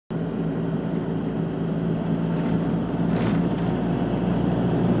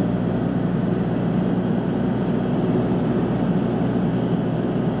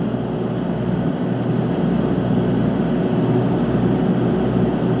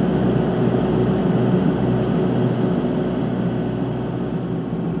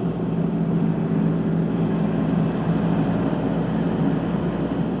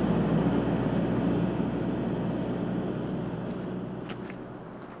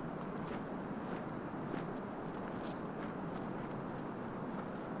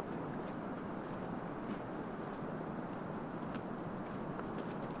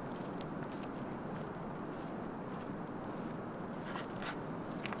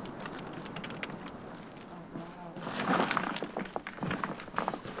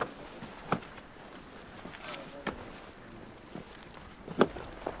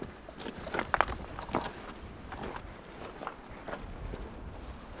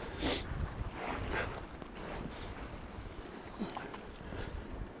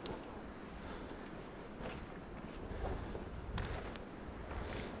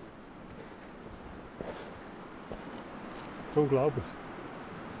unglaublich.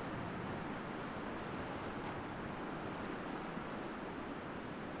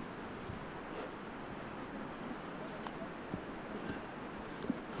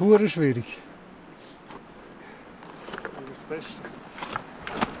 Hure schwierig. Das Beste.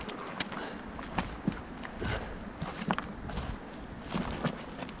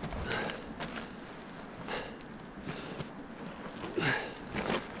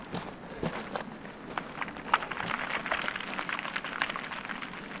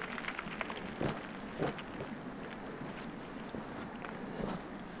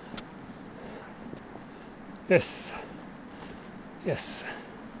 Yes. Yes.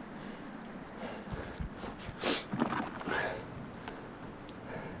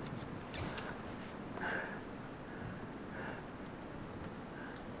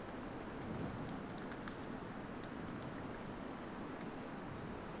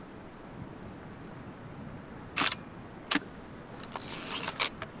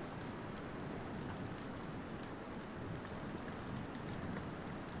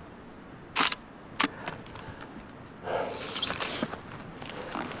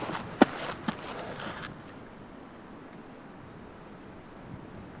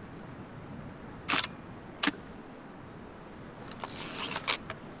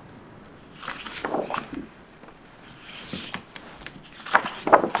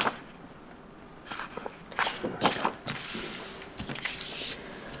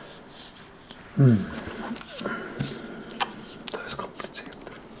 Das ist kompliziert.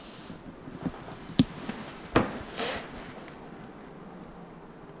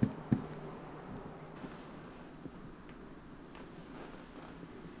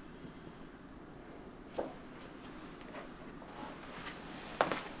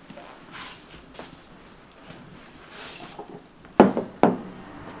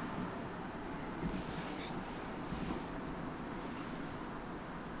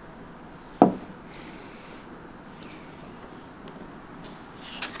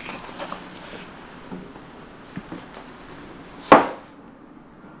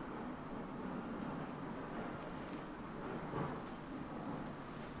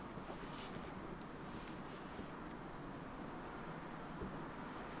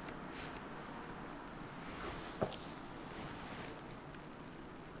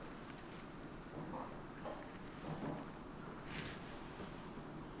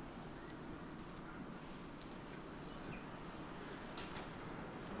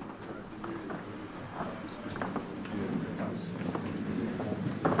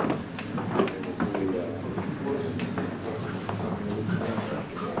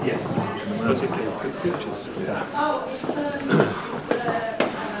 Yes. But you can take pictures. Ja.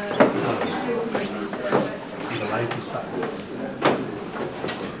 The light is that.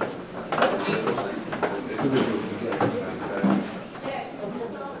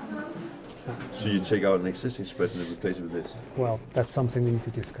 So you take out an existing spread and then replace it with this? Well, that's something we need to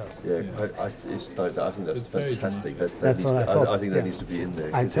discuss. Yeah, I think that's fantastic. That's what I thought. I think that needs to be in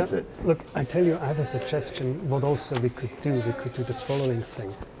there. Look, I tell you, I have a suggestion. What also we could do the following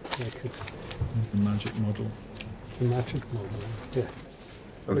thing. We could. There's the magic model. The magic model, yeah.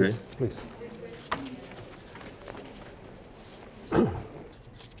 Okay. Please.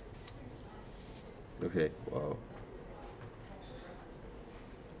 Okay, wow.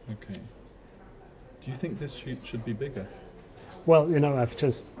 Okay. Do you think this sheet should be bigger? Well, you know,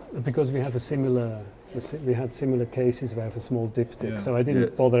 because we had similar cases where I have a small diptych, so I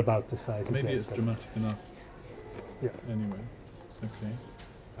didn't bother about the sizes. Maybe it's dramatic enough. Yeah. Anyway,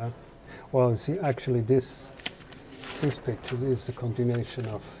 okay. Well, see, actually, this picture is a continuation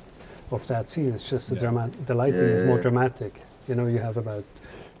of that scene. It's just the lighting is more dramatic. You know, you have about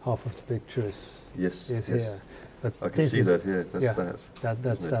half of the picture is here. But I can see that here. That's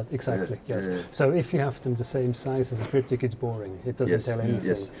that exactly. Yeah, yes. yeah. So if you have them the same size as a triptych, it's boring. It doesn't tell anything.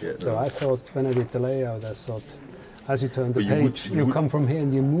 Yes, yeah, so I thought when I did the layout, I thought as you turn the But page, you come from here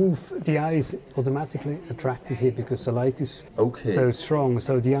and you move. The eye is automatically attracted here because the light is so strong.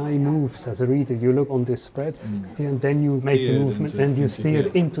 So the eye moves as a reader. You look on this spread, and then you make the movement, and you steer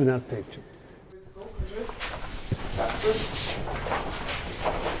into that picture.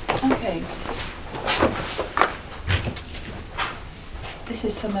 Okay. This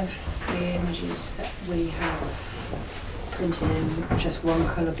is some of the images that we have printed in just one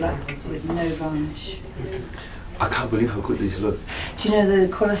colour black with no varnish. I can't believe how good these look. Do you know the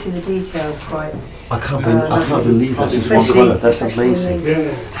quality of the detail is quite... I can't believe that it's one colour. That's amazing.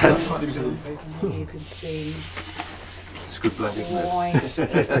 That's... You can see... It's good black, isn't it? White.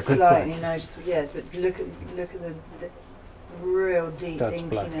 It's slightly noticeable, yeah, but look at the real deep That's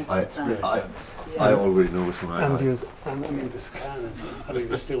black. inkiness of that. I already know which one I And, like. and I mean the scan is, I mean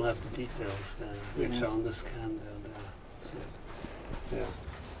you still have the details there, which are on the scan there. Yeah.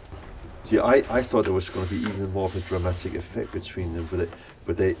 See, I thought there was going to be even more of a dramatic effect between them,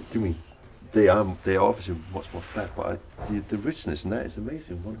 but they are obviously much more flat. But the richness in that is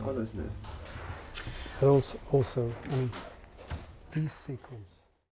amazing. One colour, isn't it? But also, I mean, these sequels.